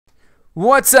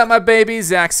What's up, my baby?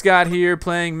 ZACKSCOTT here,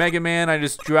 playing Mega Man. I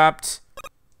just dropped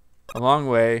a long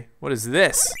way. What is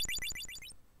this?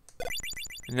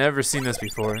 Never seen this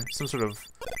before. Some sort of...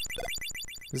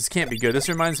 This can't be good. This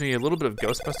reminds me a little bit of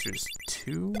Ghostbusters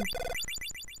 2.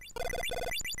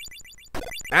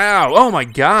 Ow! Oh my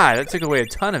god! That took away a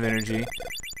ton of energy.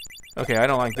 Okay, I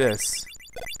don't like this.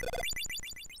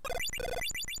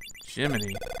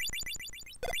 Jiminy.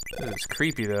 This is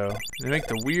creepy, though. They make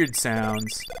the weird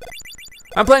sounds.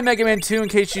 I'm playing Mega Man 2, in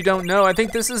case you don't know. I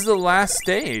think this is the last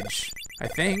stage. I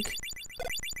think.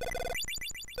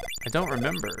 I don't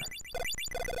remember.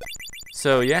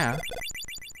 So, yeah.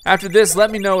 After this,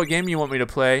 let me know what game you want me to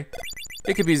play.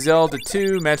 It could be Zelda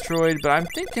 2, Metroid, but I'm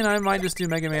thinking I might just do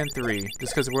Mega Man 3,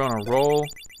 just because we're on a roll.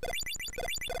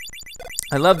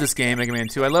 I love this game, Mega Man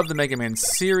 2. I love the Mega Man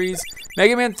series.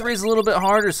 Mega Man 3 is a little bit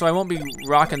harder, so I won't be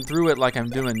rocking through it like I'm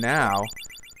doing now.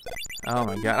 Oh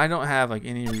my god, I don't have like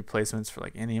any replacements for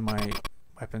like any of my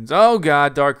weapons. Oh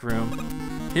god, Dark Room.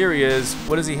 Here he is.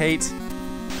 What does he hate?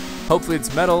 Hopefully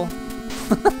it's metal.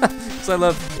 Because I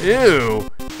love... Ew!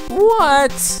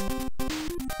 What?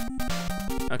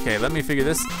 Okay, let me figure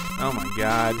this... Oh my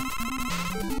god.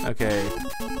 Okay.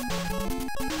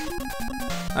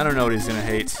 I don't know what he's gonna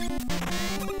hate.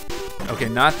 Okay,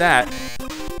 not that.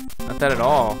 Not that at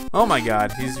all. Oh my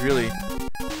god, he's really...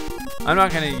 I'm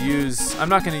not gonna use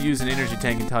an energy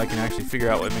tank until I can actually figure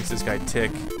out what makes this guy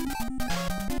tick.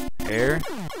 Air?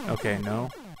 Okay, no.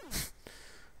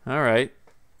 Alright.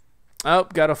 Oh,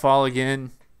 gotta fall again.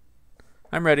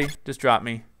 I'm ready. Just drop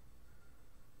me.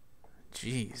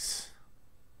 Jeez.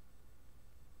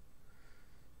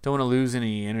 Don't want to lose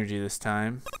any energy this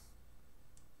time.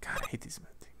 God, I hate these things.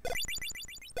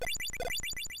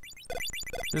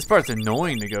 This part's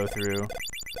annoying to go through.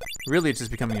 Really, it's just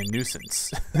becoming a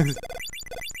nuisance. There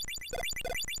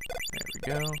we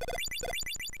go.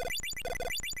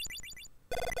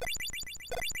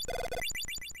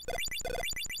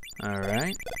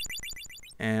 Alright.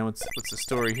 And what's the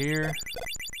story here?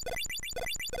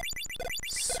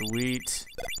 Sweet.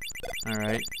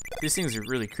 Alright. These things are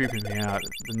really creeping me out.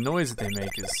 The noise that they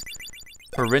make is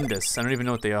horrendous. I don't even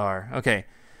know what they are. Okay.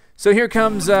 So here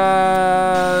comes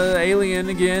Alien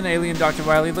again. Alien Dr.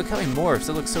 Wily. Look how he morphs.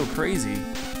 It looks so crazy.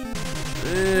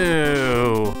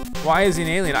 Ew. Why is he an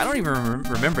alien? I don't even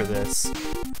remember this.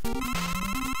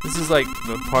 This is like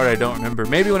the part I don't remember.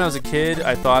 Maybe when I was a kid,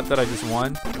 I thought that I just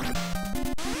won.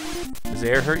 Does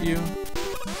air hurt you?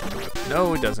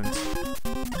 No, it doesn't.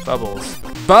 Bubbles.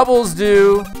 Bubbles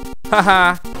do!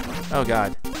 Haha! Oh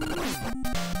god.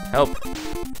 Help.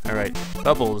 Alright.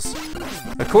 Bubbles.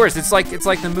 Of course, it's like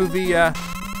the movie,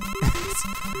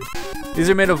 these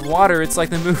are made of water. It's like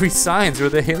the movie Signs, where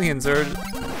the aliens are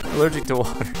allergic to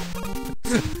water.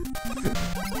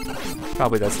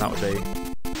 Probably that's not what they...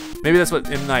 Maybe that's what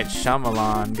M. Night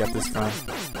Shyamalan got this from.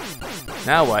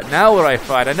 Now what? Now what do I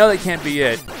fight? I know that can't be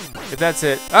it. If that's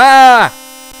it... Ah!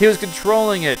 He was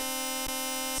controlling it.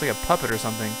 It's like a puppet or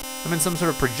something. I'm in some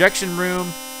sort of projection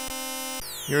room.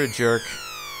 You're a jerk.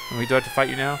 Do I have to fight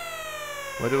you now?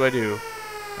 What do I do?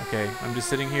 Okay, I'm just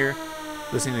sitting here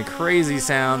listening to crazy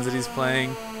sounds that he's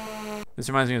playing. This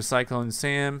reminds me of Cyclone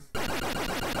Sam.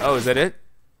 Oh, is that it?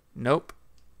 Nope.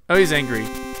 Oh, he's angry.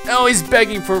 Oh, he's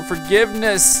begging for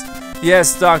forgiveness.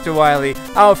 Yes, Dr. Wily,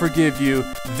 I'll forgive you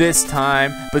this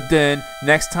time, but then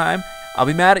next time I'll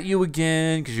be mad at you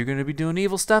again because you're going to be doing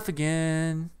evil stuff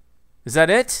again. Is that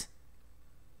it?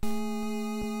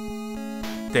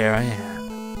 There I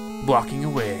am, walking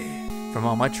away from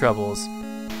all my troubles.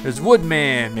 There's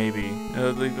Woodman, maybe.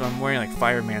 I'm wearing like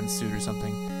fireman suit or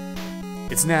something.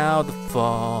 It's now the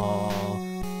fall.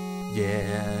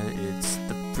 Yeah, it's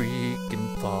the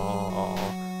freaking fall.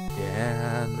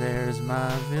 Yeah, there's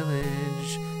my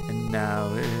village, and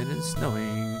now it is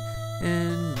snowing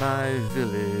in my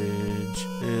village.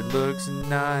 It looks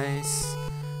nice.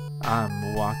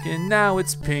 I'm walking, now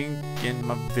it's pink in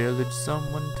my village.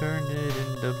 Someone turned it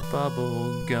into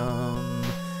bubble gum.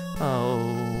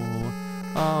 Oh,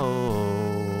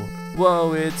 oh,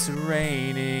 whoa, it's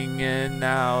raining and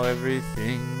now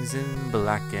everything's in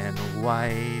black and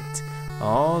white.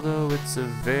 Although it's a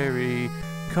very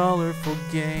colorful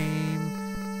game.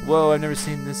 Whoa, I've never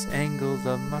seen this angle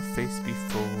of my face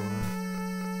before.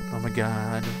 Oh my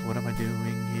god, what am I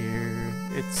doing here?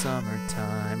 It's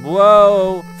summertime.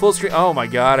 Whoa! Full screen. Oh my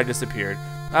god, I disappeared.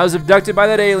 I was abducted by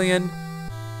that alien.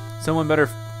 Someone better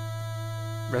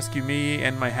rescue me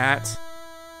and my hat.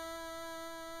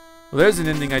 Well, there's an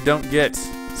ending I don't get.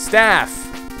 Staff!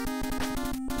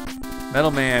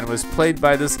 Metal Man was played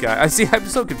by this guy. I see, I'm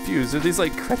so confused. Are these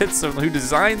like credits of who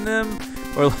designed them?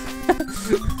 Or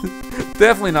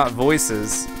definitely not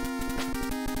voices.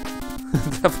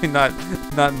 Definitely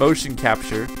not motion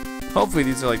capture. Hopefully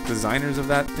these are like designers of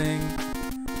that thing.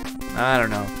 I don't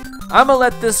know. I'm gonna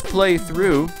let this play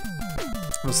through.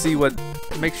 We'll see what,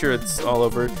 make sure it's all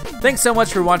over. Thanks so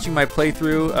much for watching my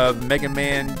playthrough of Mega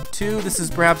Man 2. This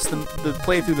is perhaps the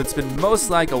playthrough that's been most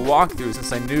like a walkthrough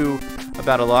since I knew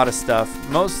about a lot of stuff,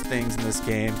 most things in this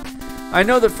game. I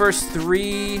know the first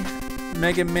 3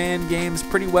 Mega Man games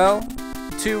pretty well.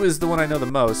 2 is the one I know the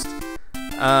most.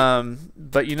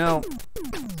 But you know,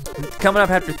 coming up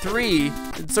after 3,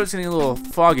 it starts getting a little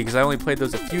foggy because I only played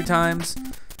those a few times.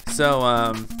 So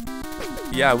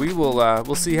yeah,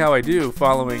 we'll see how I do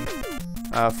following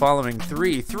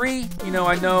 3. 3, you know,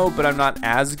 I know, but I'm not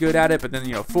as good at it. But then,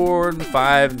 you know, 4 and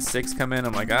 5 and 6 come in.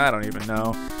 I'm like, I don't even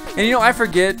know. And you know, I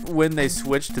forget when they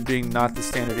switched to being not the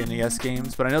standard NES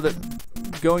games, but I know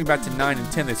that going back to 9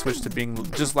 and 10, they switched to being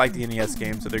just like the NES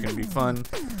games, so they're going to be fun.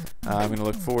 I'm going to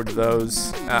look forward to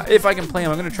those. If I can play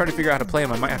them, I'm going to try to figure out how to play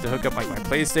them. I might have to hook up like my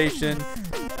PlayStation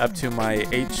up to my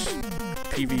HD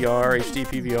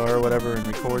PVR or whatever, and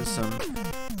record some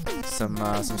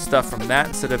stuff from that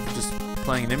instead of just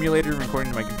playing an emulator and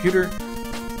recording to my computer.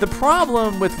 The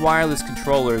problem with wireless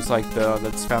controllers like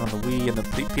that's found on the Wii and the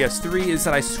PS3 is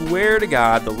that I swear to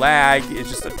God, the lag is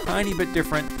just a tiny bit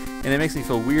different, and it makes me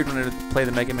feel weird when I play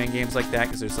the Mega Man games like that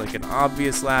because there's like an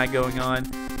obvious lag going on.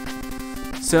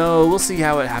 So we'll see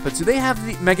how it happens. Do they have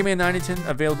the Mega Man 9 and 10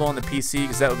 available on the PC?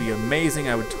 Because that would be amazing.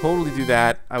 I would totally do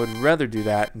that. I would rather do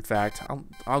that. In fact,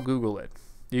 I'll Google it.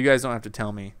 You guys don't have to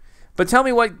tell me. But tell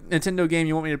me what Nintendo game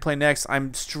you want me to play next.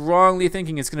 I'm strongly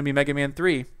thinking it's going to be Mega Man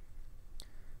 3.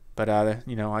 But,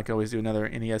 you know, I could always do another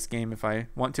NES game if I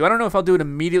want to. I don't know if I'll do it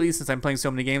immediately since I'm playing so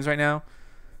many games right now.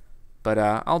 But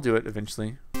I'll do it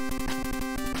eventually.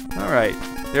 Alright,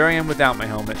 there I am without my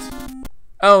helmet.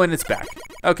 Oh, and it's back.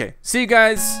 Okay, see you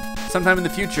guys sometime in the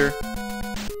future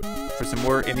for some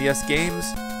more NES games.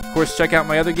 Of course, check out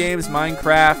my other games,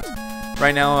 Minecraft.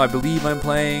 Right now, I believe I'm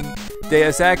playing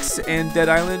Deus Ex and Dead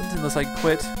Island, unless I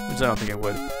quit, which I don't think I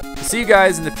would. See you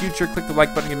guys in the future. Click the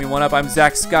like button, give me one up. I'm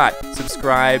ZACKSCOTT.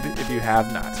 Subscribe if you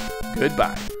have not.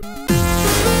 Goodbye.